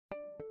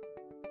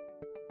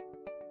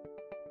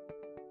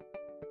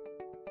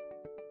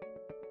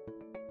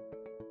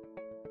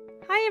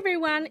Hi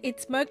everyone,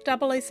 it's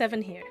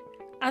Merc007 here,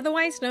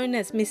 otherwise known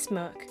as Miss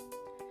Merc.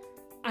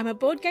 I'm a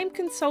board game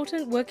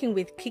consultant working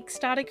with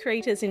Kickstarter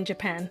creators in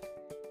Japan,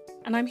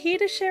 and I'm here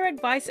to share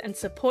advice and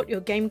support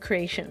your game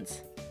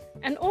creations,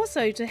 and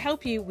also to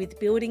help you with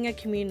building a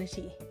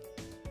community.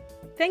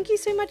 Thank you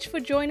so much for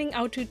joining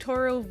our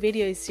tutorial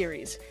video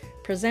series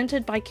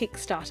presented by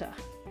Kickstarter.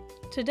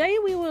 Today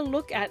we will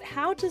look at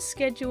how to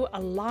schedule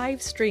a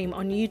live stream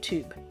on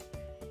YouTube.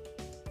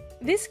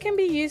 This can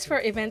be used for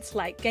events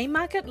like Game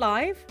Market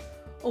Live,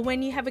 or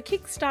when you have a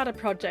Kickstarter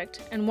project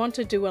and want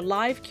to do a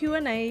live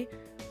Q&A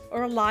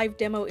or a live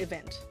demo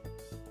event.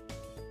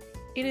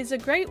 It is a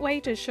great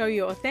way to show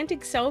your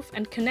authentic self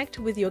and connect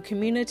with your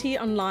community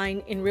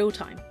online in real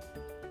time.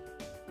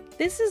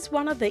 This is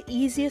one of the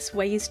easiest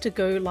ways to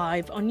go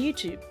live on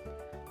YouTube.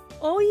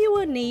 All you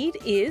will need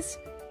is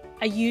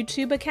a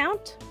YouTube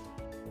account,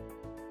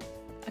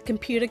 a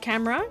computer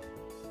camera,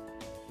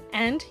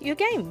 and your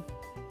game.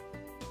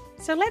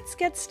 So let's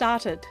get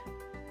started.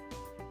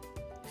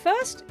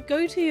 First,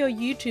 go to your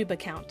YouTube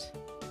account.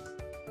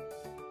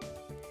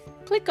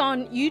 Click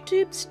on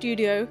YouTube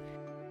Studio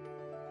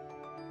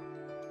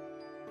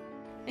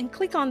and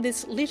click on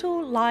this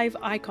little live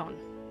icon.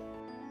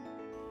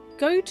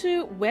 Go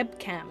to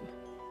Webcam.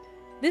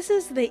 This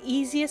is the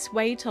easiest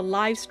way to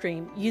live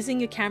stream using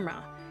your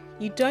camera.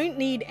 You don't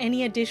need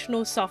any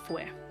additional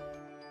software.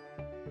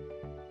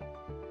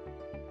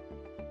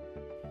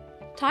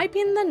 Type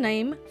in the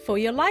name for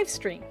your live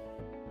stream.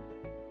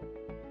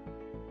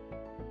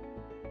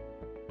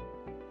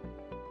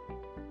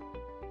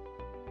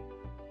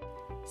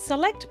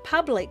 Select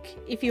Public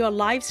if you are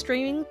live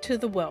streaming to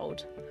the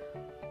world,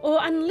 or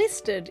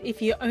Unlisted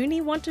if you only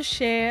want to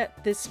share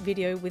this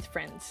video with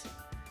friends.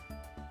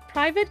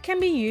 Private can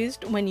be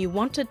used when you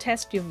want to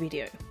test your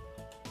video.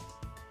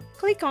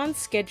 Click on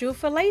Schedule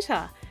for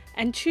later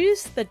and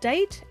choose the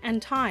date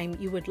and time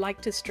you would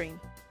like to stream.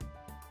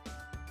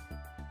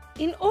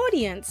 In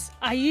Audience,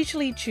 I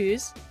usually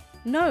choose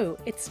No,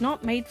 it's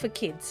not made for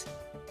kids.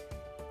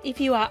 If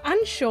you are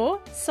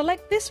unsure,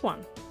 select this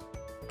one.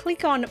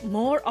 Click on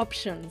More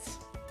Options.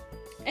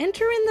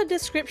 Enter in the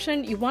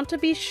description you want to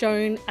be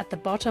shown at the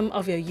bottom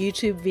of your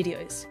YouTube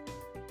videos.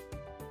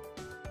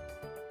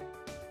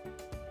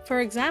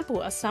 For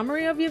example, a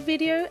summary of your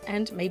video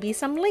and maybe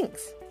some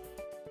links.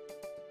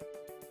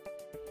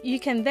 You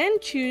can then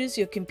choose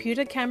your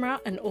computer camera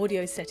and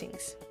audio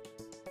settings.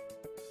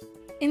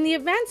 In the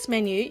Advanced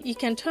menu, you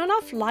can turn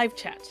off live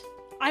chat.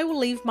 I will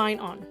leave mine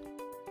on.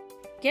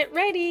 Get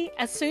ready!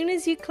 As soon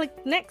as you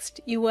click Next,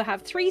 you will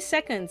have 3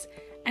 seconds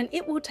and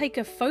it will take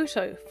a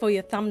photo for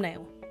your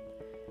thumbnail.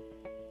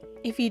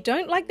 If you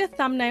don't like the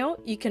thumbnail,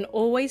 you can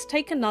always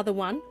take another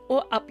one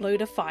or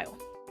upload a file.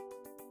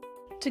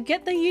 To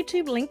get the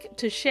YouTube link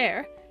to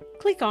share,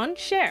 click on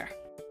Share.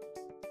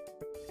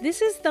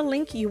 This is the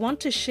link you want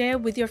to share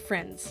with your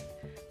friends.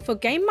 For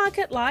Game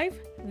Market Live,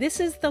 this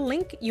is the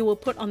link you will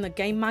put on the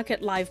Game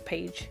Market Live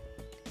page.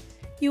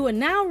 You are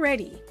now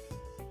ready.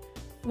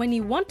 When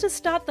you want to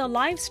start the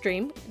live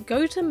stream,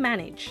 go to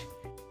Manage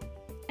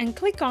and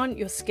click on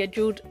your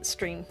scheduled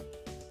stream.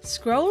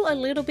 Scroll a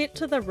little bit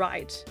to the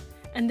right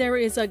and there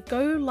is a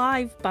Go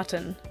Live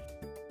button.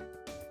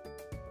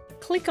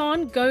 Click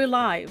on Go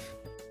Live.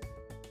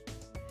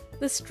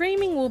 The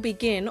streaming will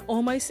begin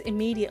almost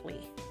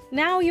immediately.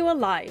 Now you are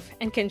live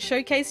and can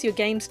showcase your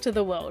games to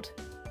the world.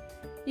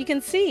 You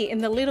can see in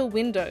the little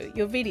window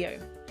your video.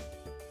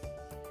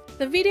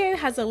 The video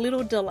has a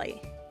little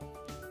delay.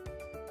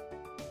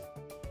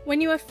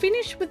 When you are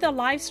finished with the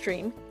live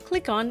stream,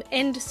 click on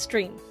End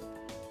Stream.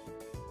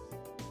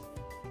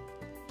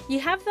 You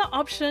have the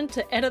option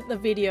to edit the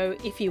video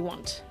if you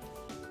want.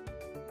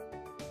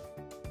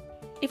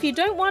 If you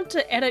don't want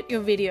to edit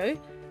your video,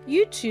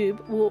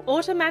 YouTube will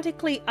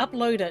automatically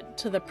upload it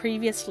to the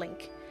previous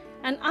link,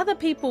 and other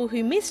people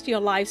who missed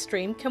your live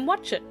stream can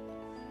watch it.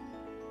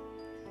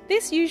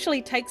 This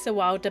usually takes a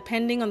while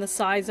depending on the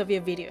size of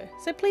your video,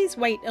 so please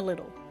wait a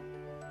little.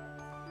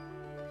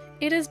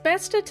 It is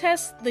best to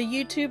test the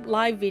YouTube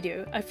live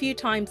video a few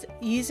times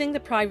using the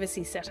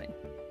privacy setting,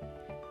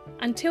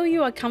 until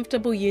you are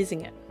comfortable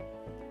using it.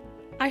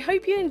 I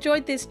hope you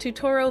enjoyed this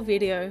tutorial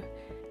video.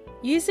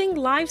 Using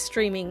live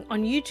streaming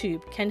on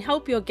YouTube can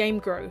help your game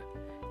grow.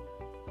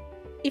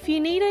 If you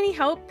need any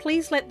help,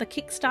 please let the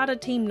Kickstarter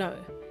team know.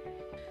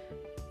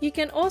 You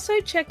can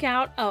also check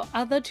out our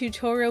other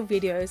tutorial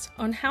videos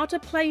on how to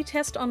play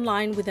test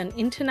online with an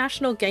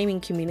international gaming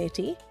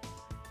community,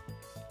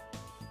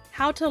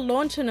 how to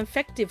launch an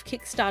effective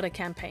Kickstarter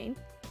campaign,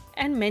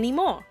 and many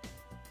more.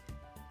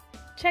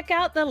 Check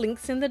out the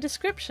links in the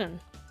description.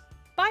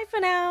 Bye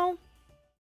for now!